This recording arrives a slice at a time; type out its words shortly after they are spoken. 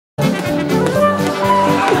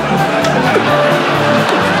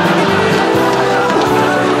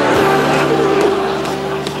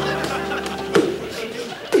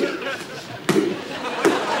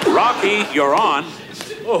you're on.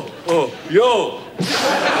 Yo!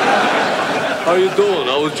 How you doing?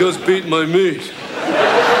 I was just beating my meat.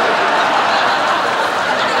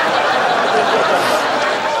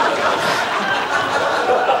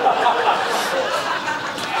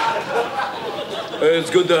 Hey, it's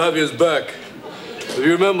good to have you back. If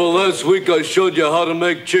you remember last week, I showed you how to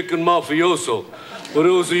make chicken mafioso. For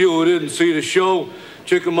those of you who didn't see the show,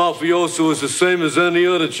 chicken mafioso is the same as any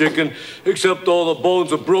other chicken, except all the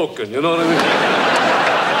bones are broken, you know what I mean?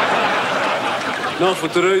 Now for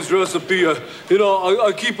today's recipe,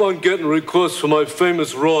 I keep on getting requests for my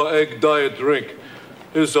famous raw egg diet drink.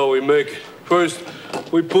 Here's how we make it. First,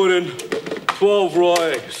 we put in 12 raw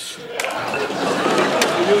eggs.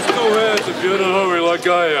 Use 2 hands if you're in a hurry like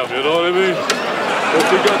I am, you know what I mean? If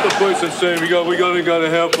you got the person saying we got a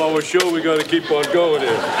half-hour show, we got to keep on going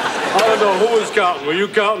here. I don't know who was counting. Were you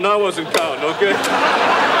counting? I wasn't counting, okay?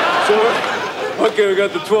 Okay, we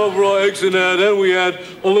got the 12 raw eggs in there. Then we add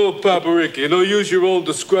a little paprika. Use your own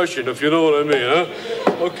discretion, if you know what I mean, huh?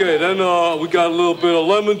 Okay, then we got a little bit of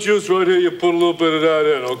lemon juice right here. You put a little bit of that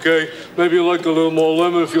in, okay? Maybe you like a little more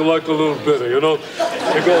lemon if you like a little bitter, You go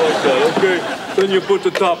like that, okay? Then you put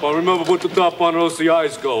the top on. Remember, put the top on or else the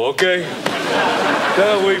eyes go, okay?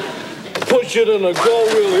 Then we push it and go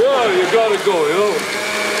really. You gotta go,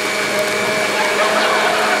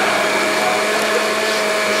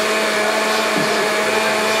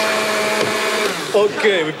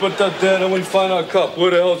 Okay, we put that there, and we find our cup.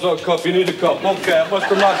 Where the hell's our cup? You need a cup. Okay, I must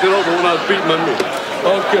have knocked it over when I was beating my meat.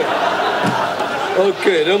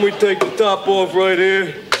 Okay, then we take the top off right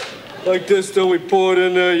here. Like this, then we pour it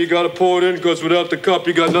in there. You gotta pour it in, because without the cup,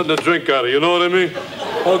 you got nothing to drink out of, you know what I mean?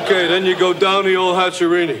 Okay, then you go down the old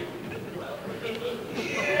hatcherini.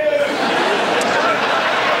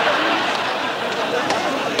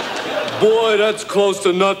 Boy, that's close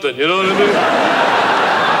to nothing, you know what I mean?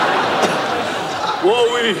 Whoa,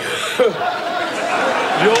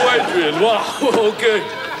 Yo, Adrian, wow, okay.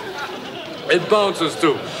 It bounces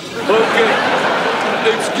too. Okay,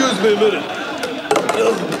 excuse me a minute.